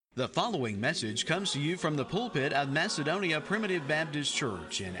The following message comes to you from the pulpit of Macedonia Primitive Baptist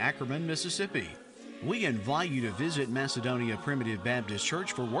Church in Ackerman, Mississippi. We invite you to visit Macedonia Primitive Baptist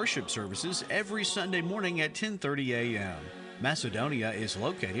Church for worship services every Sunday morning at 10:30 a.m. Macedonia is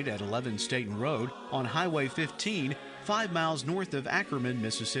located at 11 Staten Road on Highway 15, 5 miles north of Ackerman,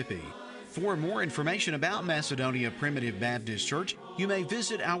 Mississippi. For more information about Macedonia Primitive Baptist Church, you may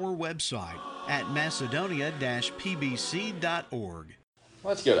visit our website at macedonia-pbc.org.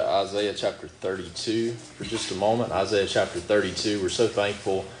 Let's go to Isaiah chapter 32 for just a moment. Isaiah chapter 32. We're so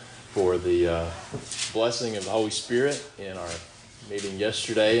thankful for the blessing of the Holy Spirit in our meeting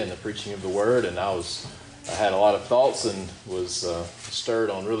yesterday and the preaching of the Word. And I had a lot of thoughts and was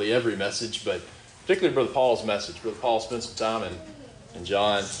stirred on really every message, but particularly Brother Paul's message. Brother Paul spent some time in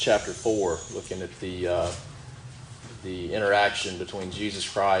John chapter 4 looking at the interaction between Jesus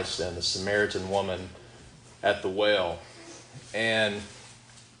Christ and the Samaritan woman at the well. And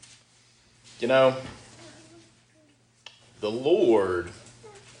you know, the Lord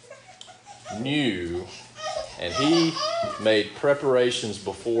knew, and He made preparations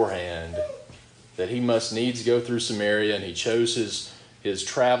beforehand that He must needs go through Samaria, and He chose His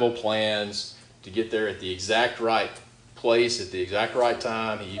travel plans to get there at the exact right place, at the exact right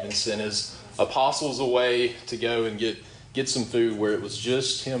time. He even sent His apostles away to go and get some food where it was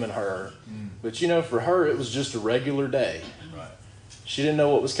just Him and her. But you know, for her, it was just a regular day. Right. She didn't know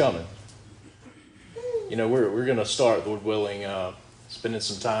what was coming. You know, we're going to start, Lord willing, spending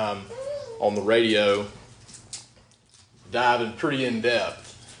some time on the radio, diving pretty in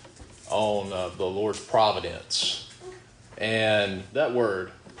depth on the Lord's providence. And that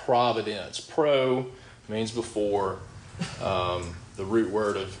word, providence, pro means before. The root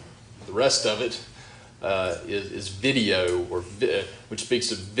word of the rest of it is video, which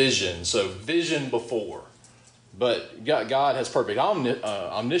speaks of vision. So vision before. But God has perfect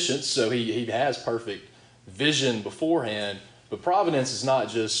omniscience, so He has perfect vision beforehand. But providence is not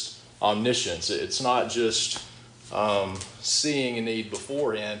just omniscience. It's not just seeing a need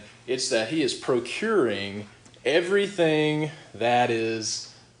beforehand. It's that He is procuring everything that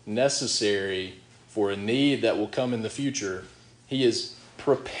is necessary for a need that will come in the future. He is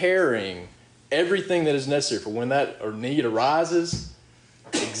preparing everything that is necessary for when that need arises.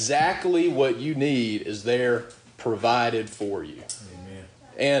 Exactly what you need is there provided for you. Amen.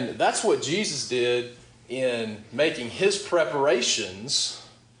 And that's what Jesus did in making His preparations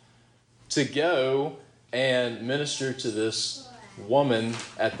to go and minister to this woman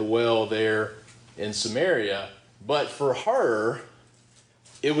at the well there in Samaria. But for her,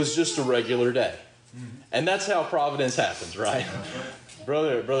 it was just a regular day. And that's how providence happens, right?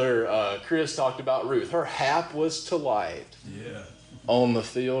 Brother Chris talked about Ruth. Her hap was to light on the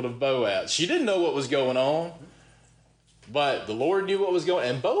field of Boaz. She didn't know what was going on, but the Lord knew what was going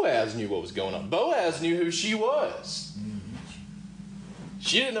on, and Boaz knew what was going on. Boaz knew who she was.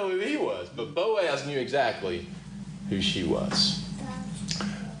 She didn't know who he was, but Boaz knew exactly who she was.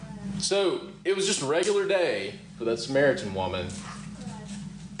 So it was just a regular day for that Samaritan woman,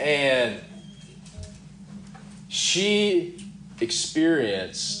 and she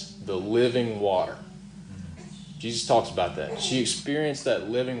experienced the living water. Jesus talks about that. She experienced that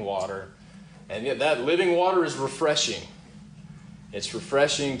living water, and yet that living water is refreshing. It's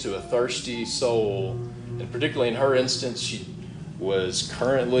refreshing to a thirsty soul, and particularly in her instance, she was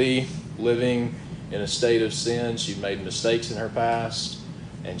currently living in a state of sin. She'd made mistakes in her past,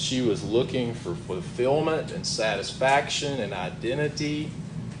 and she was looking for fulfillment and satisfaction and identity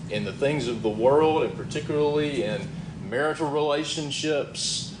in the things of the world, and particularly in marital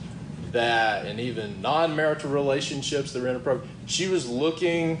relationships and even non-marital relationships that are inappropriate. She was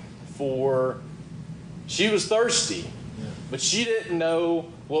thirsty, but she didn't know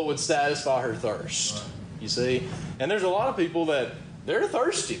what would satisfy her thirst. You see? And there's a lot of people that they're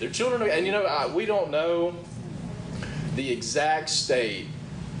thirsty. Their children, and you know, we don't know the exact state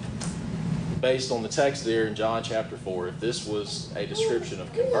based on the text there in John chapter 4, if this was a description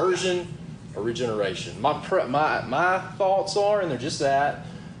of conversion or regeneration. My thoughts are, and they're just that,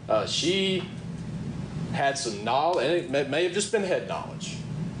 she had some knowledge, and it may have just been head knowledge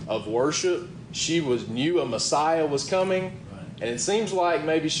of worship. She knew a Messiah was coming, and it seems like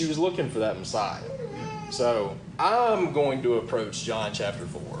maybe she was looking for that Messiah. So I'm going to approach John chapter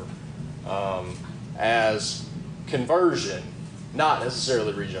 4 as conversion, not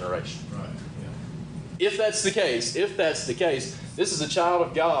necessarily regeneration. Right. Yeah. If that's the case, this is a child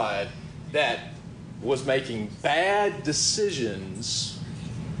of God that was making bad decisions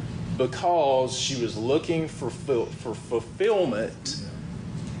because she was looking for fulfillment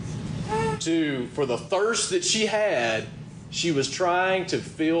for the thirst that she had She was trying to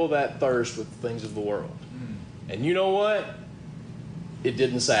fill that thirst with the things of the world. And you know what? It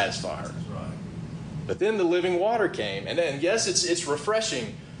didn't satisfy her. Right. But then the living water came. And then, yes, it's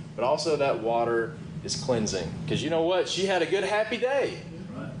refreshing, but also that water is cleansing. Because you know what? She had a good, happy day.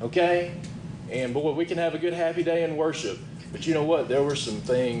 Right. Okay? And boy, we can have a good, happy day in worship. But you know what? There were some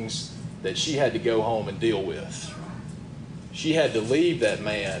things that she had to go home and deal with. She had to leave that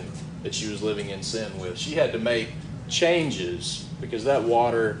man that she was living in sin with. She had to make changes because that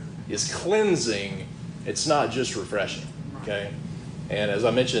water is cleansing. It's not just refreshing. Okay? And as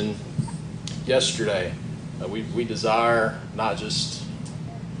I mentioned yesterday, we desire not just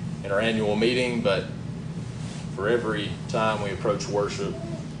in our annual meeting, but for every time we approach worship,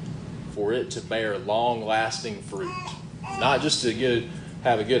 for it to bear long-lasting fruit. Not just to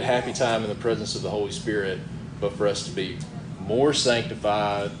have a good, happy time in the presence of the Holy Spirit, but for us to be more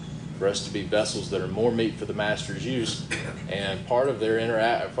sanctified, for us to be vessels that are more meet for the Master's use. And part of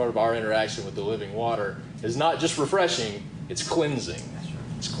our interaction with the living water is not just refreshing, it's cleansing.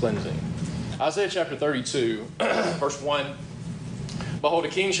 It's cleansing. Isaiah chapter 32, verse 1. Behold, a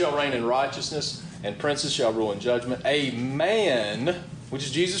king shall reign in righteousness, and princes shall rule in judgment. A man, which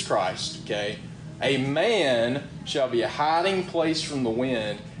is Jesus Christ, okay? A man shall be a hiding place from the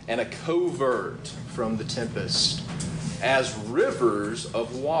wind and a covert from the tempest, as rivers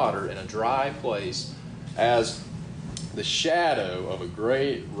of water in a dry place, as the shadow of a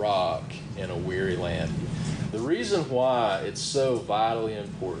great rock in a weary land. The reason why it's so vitally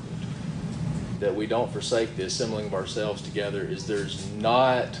important that we don't forsake the assembling of ourselves together is there's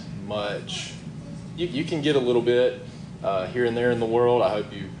not much. You can get a little bit here and there in the world. I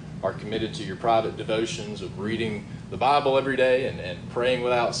hope you are committed to your private devotions of reading the Bible every day and praying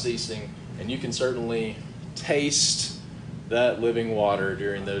without ceasing. And you can certainly taste that living water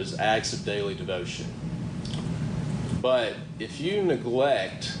during those acts of daily devotion. But if you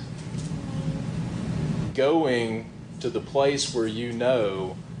neglect going to the place where you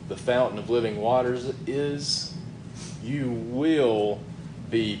know the fountain of living waters is, you will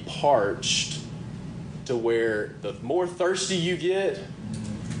be parched to where the more thirsty you get,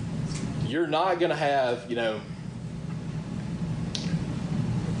 you're not going to have,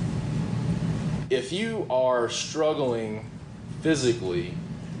 if you are struggling physically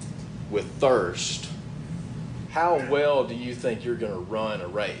with thirst, how well do you think you're going to run a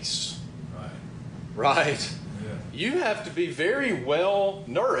race? Right? Yeah. You have to be very well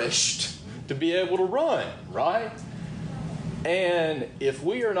nourished to be able to run, right? And if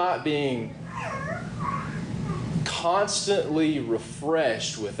we are not being constantly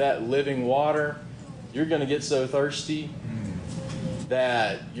refreshed with that living water, you're going to get so thirsty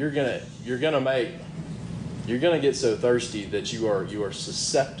that you're going to get so thirsty that you are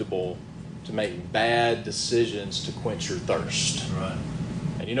susceptible to make bad decisions to quench your thirst. Right.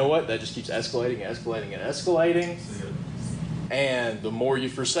 And you know what? That just keeps escalating and escalating and escalating. And the more you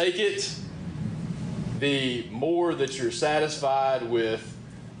forsake it, the more that you're satisfied with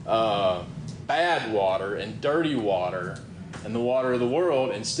bad water and dirty water and the water of the world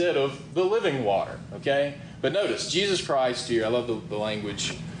instead of the living water. Okay? But notice, Jesus Christ here, I love the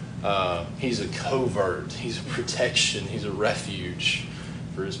language. He's a covert. He's a protection. He's a refuge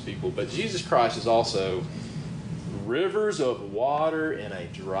for his people. But Jesus Christ is also rivers of water in a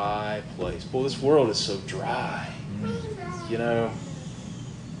dry place. Boy, this world is so dry.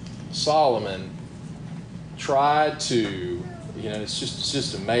 Solomon tried to, it's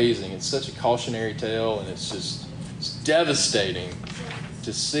just amazing. It's such a cautionary tale, and it's devastating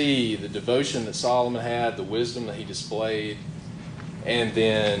to see the devotion that Solomon had, the wisdom that he displayed, and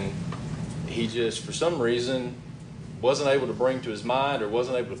then he just, for some reason, wasn't able to bring to his mind or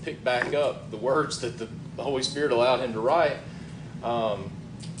wasn't able to pick back up the words that the Holy Spirit allowed him to write.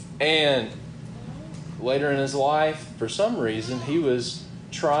 And later in his life, for some reason, he was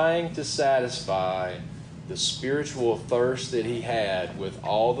trying to satisfy the spiritual thirst that he had with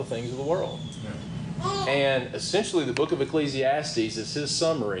all the things of the world. And essentially, the book of Ecclesiastes is his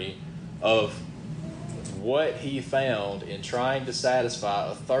summary of what he found in trying to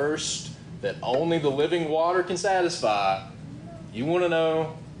satisfy a thirst that only the living water can satisfy. You want to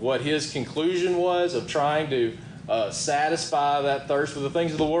know what his conclusion was of trying to satisfy that thirst with the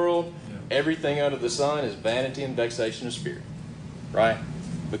things of the world? Yeah. Everything under the sun is vanity and vexation of spirit. Right?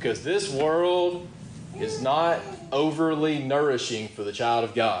 Because this world is not overly nourishing for the child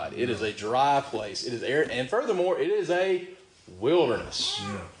of God. It is a dry place. It is arid, and furthermore, it is a wilderness.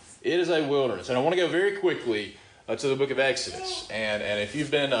 Yeah. It is a wilderness. And I want to go very quickly to the book of Exodus. And if you've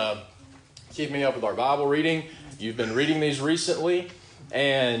been keeping up with our Bible reading, you've been reading these recently,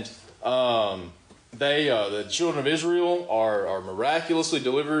 and the children of Israel are miraculously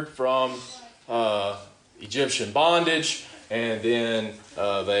delivered from Egyptian bondage, and then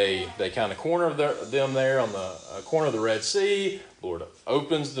they kind of corner them there on the corner of the Red Sea. The Lord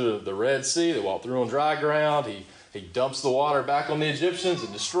opens the Red Sea. They walk through on dry ground. He dumps the water back on the Egyptians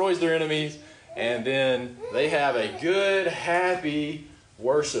and destroys their enemies. And then they have a good, happy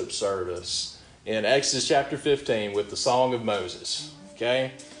worship service in Exodus chapter 15 with the Song of Moses.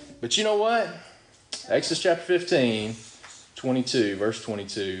 Okay? But you know what? Exodus chapter 15, 22, verse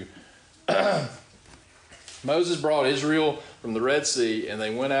 22. Moses brought Israel from the Red Sea, and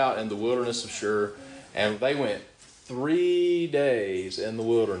they went out in the wilderness of Shur, and they went 3 days in the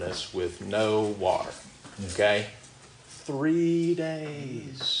wilderness with no water. Okay? 3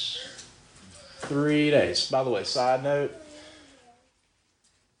 days. 3 days. By the way, side note,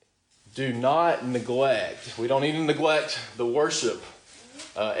 do not neglect. We don't need to neglect the worship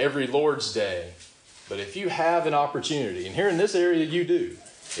every Lord's Day. But if you have an opportunity, and here in this area you do,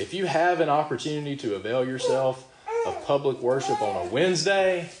 if you have an opportunity to avail yourself of public worship on a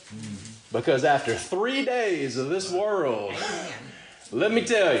Wednesday, because after 3 days of this world, let me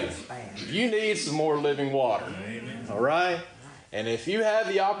tell you, you need some more living water. All right? And if you have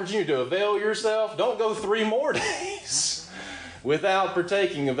the opportunity to avail yourself, don't go 3 more days without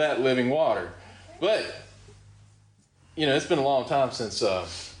partaking of that living water. But, it's been a long time since, I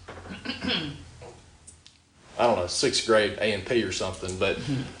don't know, 6th grade A&P or something. But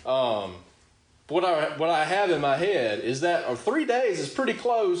what I have in my head is that 3 days is pretty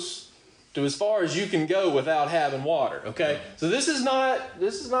close to as far as you can go without having water. Okay? So this is not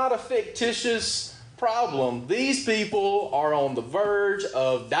a fictitious problem. These people are on the verge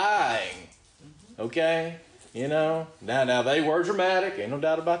of dying. Okay? Now they were dramatic, ain't no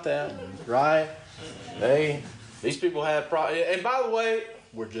doubt about that, right? These people have problems, and by the way,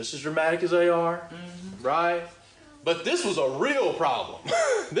 we're just as dramatic as they are, right? But this was a real problem.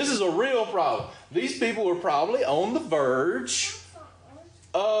 This is a real problem. These people were probably on the verge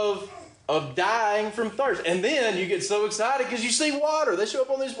of dying from thirst. And then you get so excited because you see water. They show up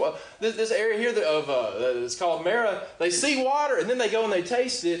on this area here it's called Marah. They see water, and then they go and they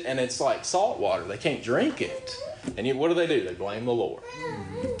taste it, and it's like salt water. They can't drink it. And what do? They blame the Lord.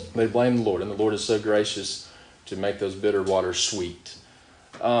 They blame the Lord. And the Lord is so gracious to make those bitter waters sweet.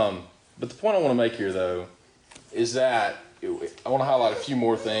 But the point I want to make here, though, is that I want to highlight a few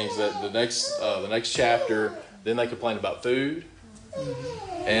more things. That the next chapter, then they complain about food.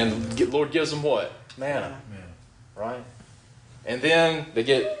 And the Lord gives them what? Manna. Right? And then they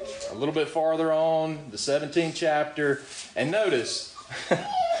get a little bit farther on, the 17th chapter. And notice,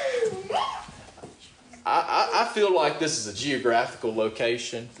 I feel like this is a geographical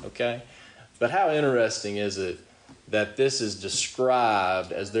location, okay? But how interesting is it that this is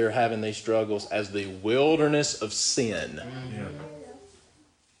described as they're having these struggles as the wilderness of sin? Yeah.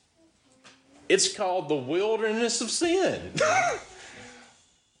 It's called the wilderness of sin.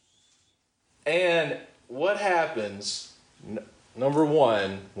 And what happens, number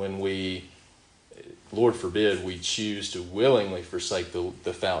one, when we, Lord forbid, we choose to willingly forsake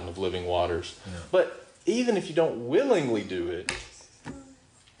the fountain of living waters. Yeah. But even if you don't willingly do it,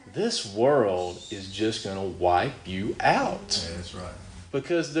 this world is just going to wipe you out. Yeah, that's right.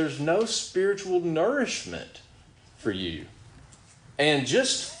 Because there's no spiritual nourishment for you. And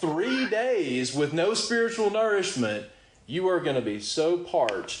just 3 days with no spiritual nourishment, you are going to be so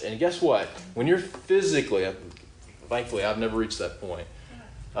parched. And guess what? When you're physically, thankfully I've never reached that point,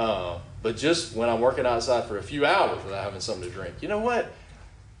 but just when I'm working outside for a few hours without having something to drink, you know what?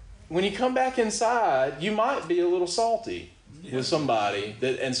 When you come back inside, you might be a little salty with somebody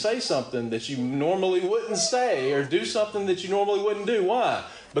and say something that you normally wouldn't say, or do something that you normally wouldn't do. Why?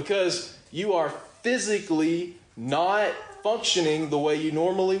 Because you are physically not functioning the way you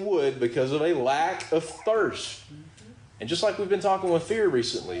normally would because of a lack of thirst. And just like we've been talking with fear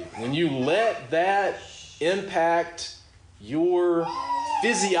recently, when you let that impact your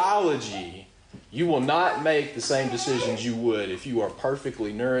physiology, you will not make the same decisions you would if you are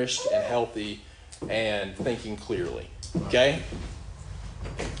perfectly nourished and healthy and thinking clearly. Okay?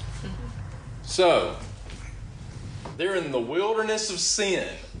 So, they're in the wilderness of sin.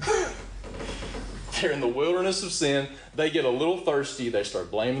 They're in the wilderness of sin. They get a little thirsty. They start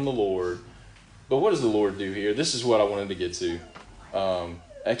blaming the Lord. But what does the Lord do here? This is what I wanted to get to.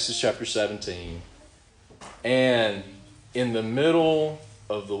 Exodus chapter 17. And in the middle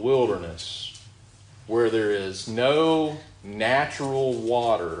of the wilderness, where there is no natural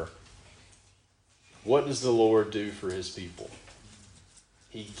water, what does the Lord do for his people?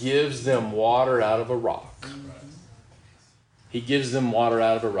 He gives them water out of a rock. He gives them water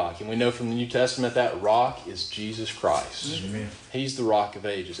out of a rock. And we know from the New Testament that rock is Jesus Christ. Amen. He's the rock of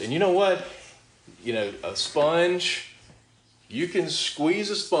ages. And you know what? You know, a sponge, you can squeeze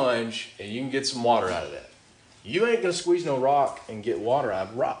a sponge and you can get some water out of that. You ain't going to squeeze no rock and get water out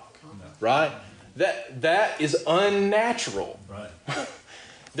of rock. No. Right? That is unnatural. Right.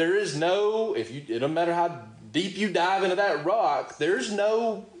 There is no, it doesn't matter how deep you dive into that rock, there's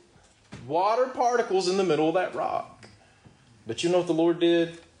no water particles in the middle of that rock. But you know what the Lord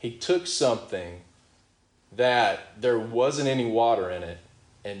did? He took something that there wasn't any water in it,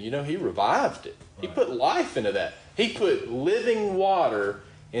 and He revived it. Right. He put life into that. He put living water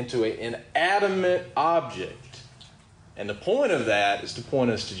into an inanimate object. And the point of that is to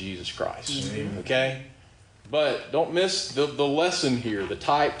point us to Jesus Christ. Amen. Okay? But don't miss the lesson here, the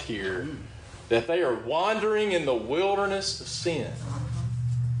type here, that they are wandering in the wilderness of sin.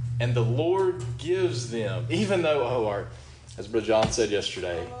 And the Lord gives them, even though, as Brother John said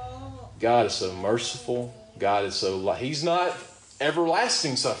yesterday, God is so merciful. God is so He's not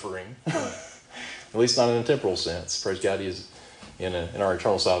everlasting suffering. At least not in a temporal sense. Praise God, He is in our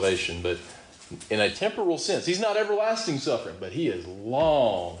eternal salvation. But in a temporal sense, He's not everlasting suffering, but He is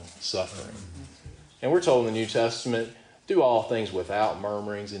long suffering. And we're told in the New Testament, do all things without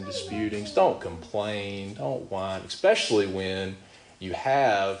murmurings and disputings. Don't complain. Don't whine. Especially when you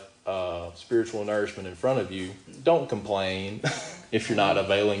have spiritual nourishment in front of you. Don't complain if you're not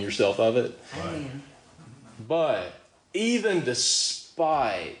availing yourself of it. Right. But even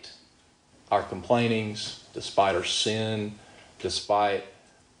despite our complainings, despite our sin, despite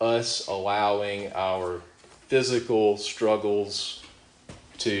us allowing our physical struggles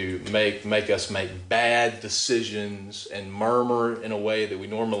to make us make bad decisions and murmur in a way that we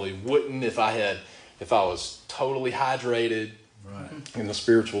normally wouldn't if I was totally hydrated. Right. In the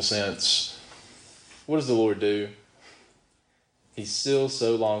spiritual sense, what does the Lord do? He's still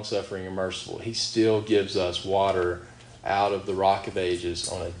so long-suffering and merciful. He still gives us water out of the rock of ages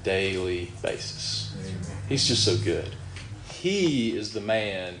on a daily basis. Amen. He's just so good. He is the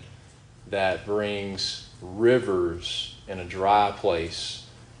man that brings rivers in a dry place,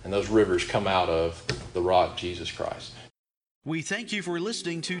 and those rivers come out of the rock, Jesus Christ. We thank you for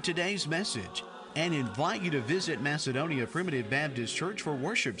listening to today's message and invite you to visit Macedonia Primitive Baptist Church for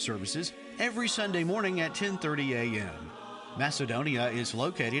worship services every Sunday morning at 10:30 a.m. Macedonia is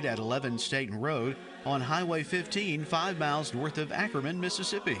located at 11 Staten Road on Highway 15, 5 miles north of Ackerman,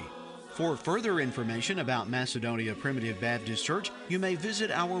 Mississippi. For further information about Macedonia Primitive Baptist Church, you may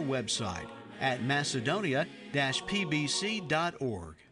visit our website at macedonia-pbc.org.